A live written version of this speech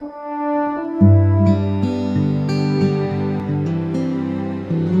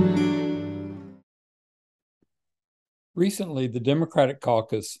Recently, the Democratic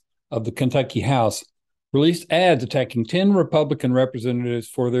caucus of the Kentucky House released ads attacking 10 Republican representatives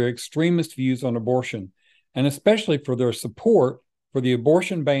for their extremist views on abortion, and especially for their support for the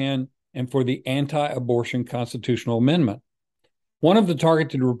abortion ban and for the anti-abortion constitutional amendment. One of the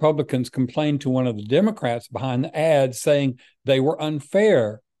targeted Republicans complained to one of the Democrats behind the ads, saying they were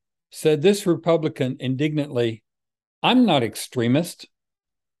unfair. Said this Republican indignantly, "I'm not extremist."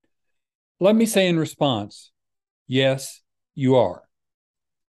 Let me say in response, yes, you are.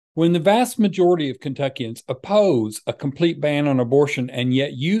 When the vast majority of Kentuckians oppose a complete ban on abortion and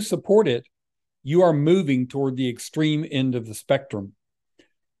yet you support it, you are moving toward the extreme end of the spectrum.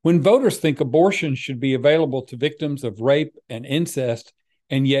 When voters think abortion should be available to victims of rape and incest,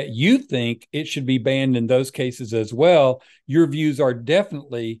 and yet you think it should be banned in those cases as well, your views are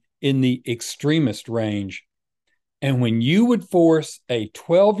definitely in the extremist range. And when you would force a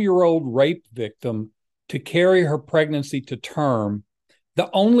 12-year-old rape victim to carry her pregnancy to term, the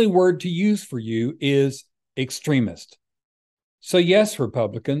only word to use for you is extremist. So yes,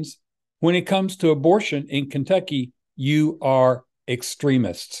 Republicans, when it comes to abortion in Kentucky, you are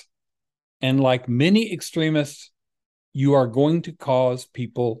extremists. And like many extremists, you are going to cause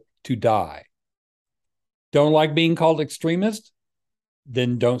people to die. Don't like being called extremist?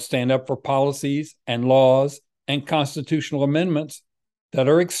 Then don't stand up for policies and laws and constitutional amendments that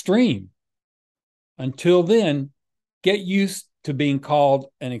are extreme. Until then, get used to being called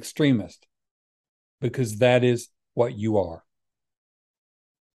an extremist, because that is what you are.